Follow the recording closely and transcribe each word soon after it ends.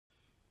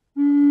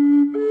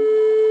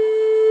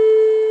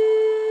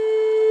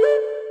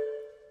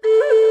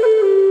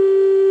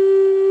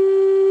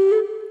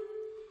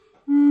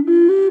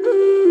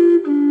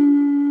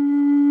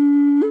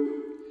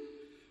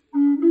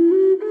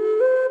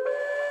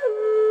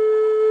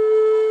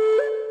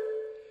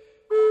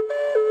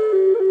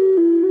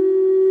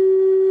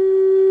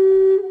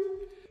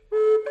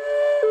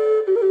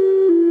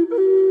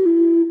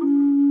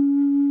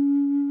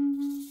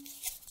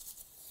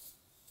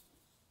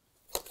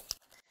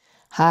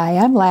Hi,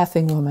 I'm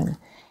Laughing Womyn,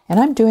 and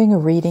I'm doing a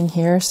reading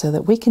here so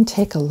that we can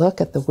take a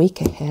look at the week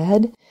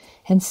ahead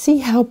and see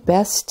how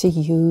best to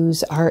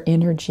use our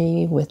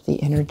energy with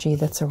the energy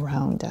that's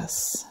around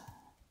us.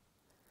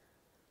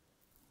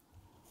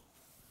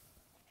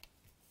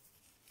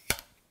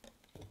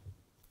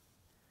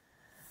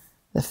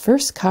 The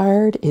first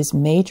card is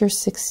Major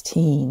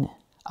 16,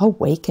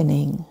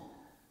 Awakening.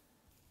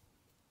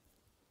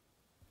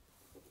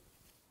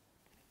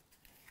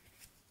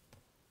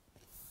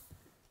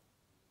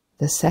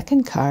 The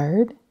second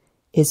card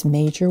is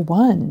Major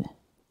 1,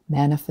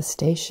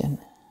 Manifestation.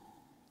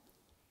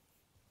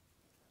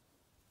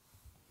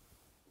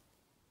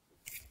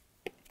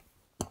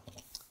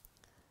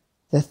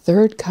 The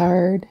third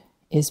card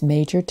is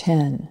Major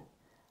 10,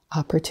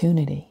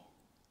 Opportunity.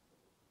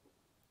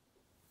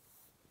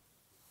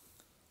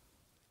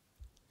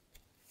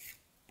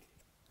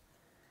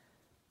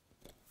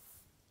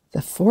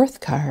 The fourth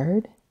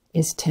card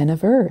is 10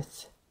 of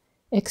Earth,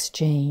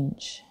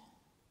 Exchange.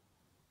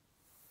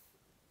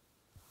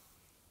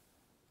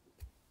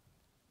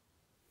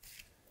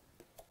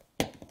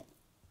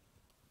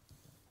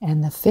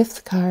 And the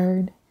fifth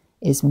card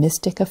is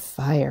Mystic of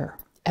Fire,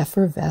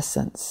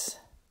 Effervescence.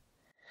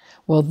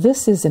 Well,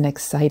 this is an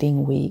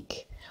exciting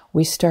week.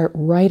 We start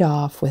right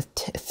off with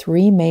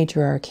 3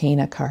 major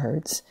arcana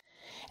cards.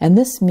 And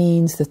this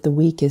means that the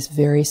week is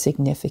very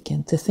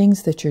significant. The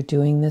things that you're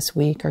doing this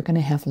week are going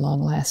to have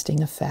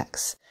long-lasting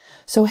effects.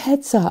 So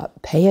heads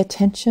up, pay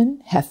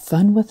attention, have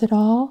fun with it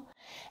all,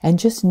 and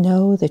just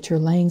know that you're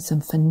laying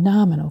some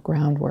phenomenal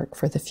groundwork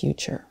for the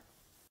future.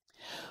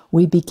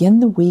 We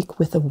begin the week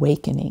with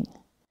awakening.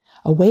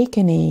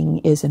 Awakening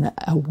is an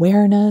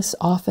awareness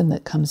often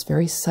that comes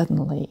very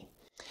suddenly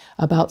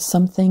about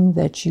something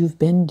that you've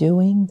been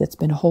doing that's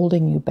been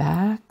holding you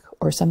back,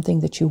 or something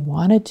that you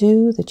want to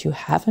do that you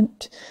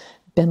haven't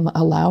been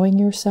allowing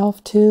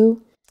yourself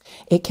to.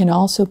 It can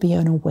also be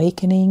an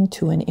awakening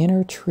to an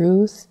inner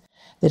truth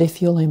that,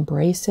 if you'll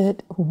embrace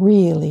it,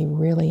 really,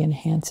 really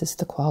enhances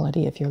the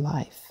quality of your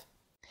life.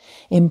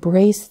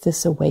 Embrace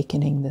this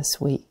awakening this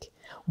week.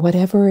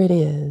 Whatever it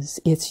is,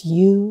 it's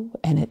you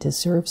and it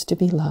deserves to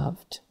be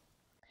loved.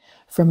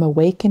 From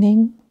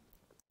awakening,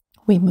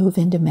 we move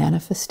into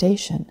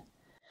manifestation.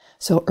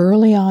 So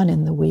early on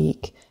in the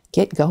week,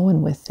 get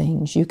going with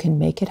things. You can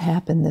make it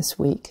happen this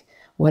week.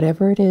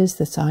 Whatever it is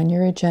that's on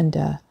your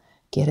agenda,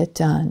 get it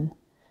done.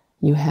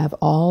 You have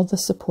all the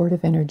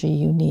supportive energy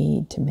you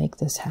need to make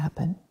this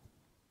happen.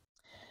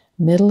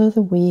 Middle of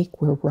the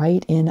week, we're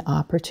right in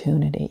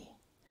opportunity.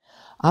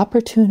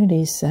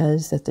 Opportunity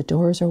says that the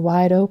doors are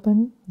wide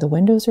open, the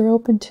windows are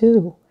open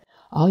too.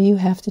 All you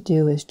have to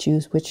do is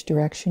choose which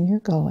direction you're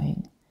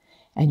going,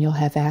 and you'll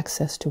have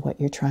access to what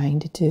you're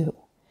trying to do.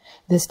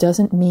 This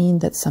doesn't mean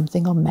that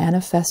something will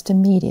manifest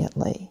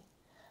immediately,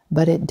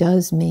 but it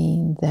does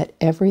mean that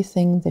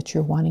everything that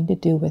you're wanting to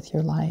do with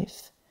your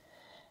life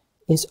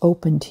is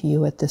open to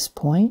you at this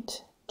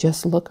point.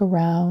 Just look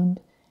around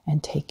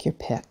and take your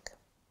pick.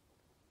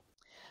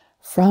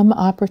 From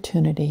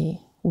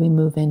opportunity, we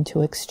move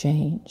into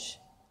exchange.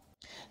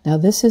 Now,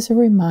 this is a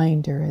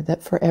reminder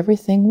that for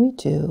everything we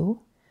do,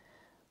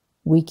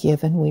 we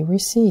give and we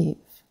receive.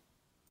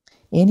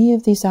 Any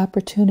of these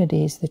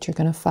opportunities that you're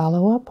going to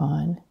follow up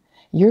on,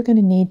 you're going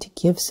to need to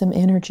give some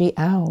energy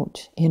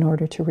out in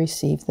order to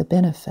receive the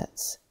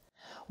benefits.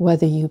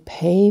 Whether you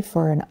pay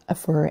for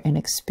an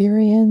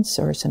experience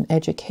or some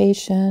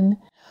education,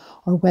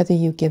 or whether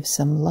you give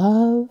some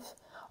love,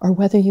 or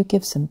whether you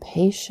give some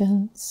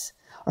patience,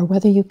 or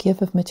whether you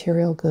give of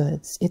material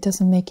goods, it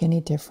doesn't make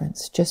any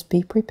difference. Just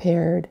be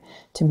prepared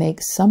to make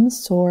some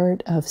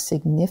sort of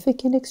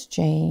significant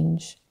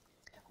exchange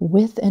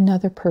with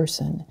another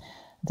person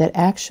that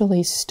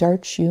actually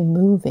starts you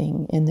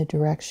moving in the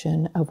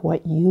direction of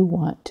what you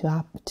want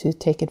to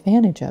take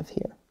advantage of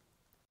here.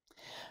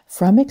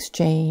 From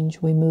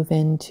exchange, we move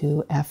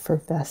into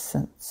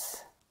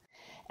effervescence.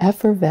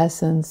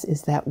 Effervescence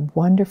is that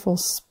wonderful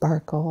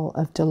sparkle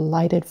of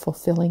delighted,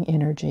 fulfilling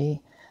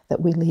energy that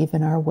we leave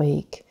in our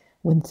wake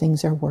when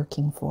things are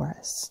working for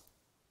us.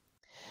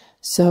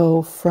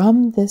 So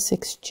from this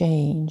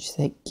exchange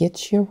that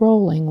gets you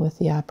rolling with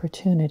the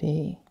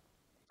opportunity,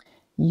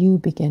 you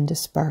begin to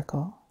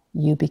sparkle,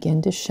 you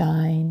begin to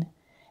shine,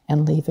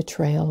 and leave a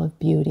trail of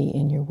beauty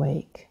in your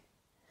wake.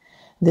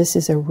 This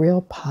is a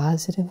real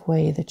positive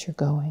way that you're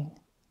going.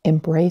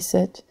 Embrace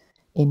it,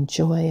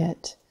 enjoy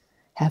it,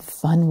 have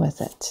fun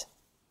with it.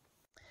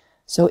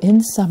 So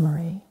in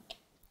summary,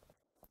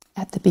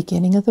 at the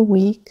beginning of the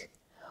week,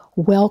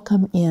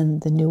 welcome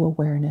in the new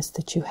awareness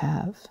that you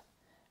have.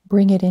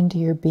 Bring it into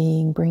your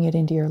being, bring it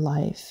into your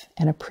life,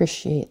 and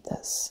appreciate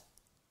this.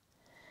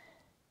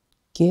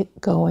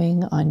 Get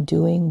going on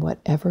doing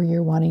whatever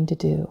you're wanting to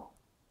do.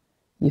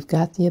 You've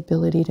got the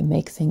ability to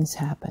make things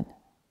happen.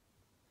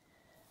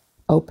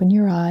 Open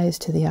your eyes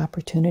to the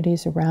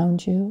opportunities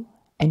around you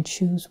and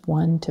choose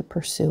one to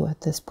pursue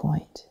at this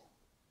point.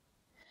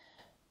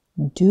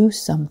 Do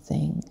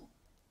something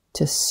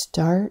to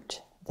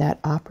start that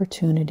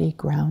opportunity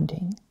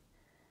grounding.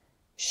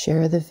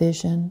 Share the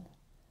vision,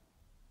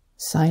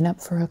 sign up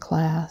for a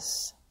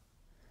class,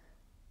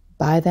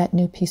 buy that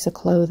new piece of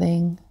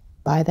clothing,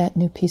 buy that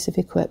new piece of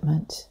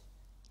equipment,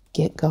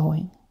 get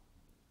going.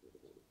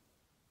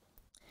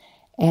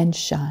 And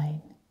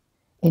shine.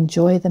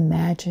 Enjoy the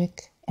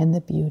magic and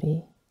the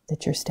beauty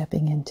that you're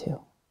stepping into.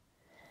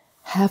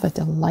 Have a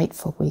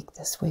delightful week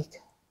this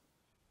week.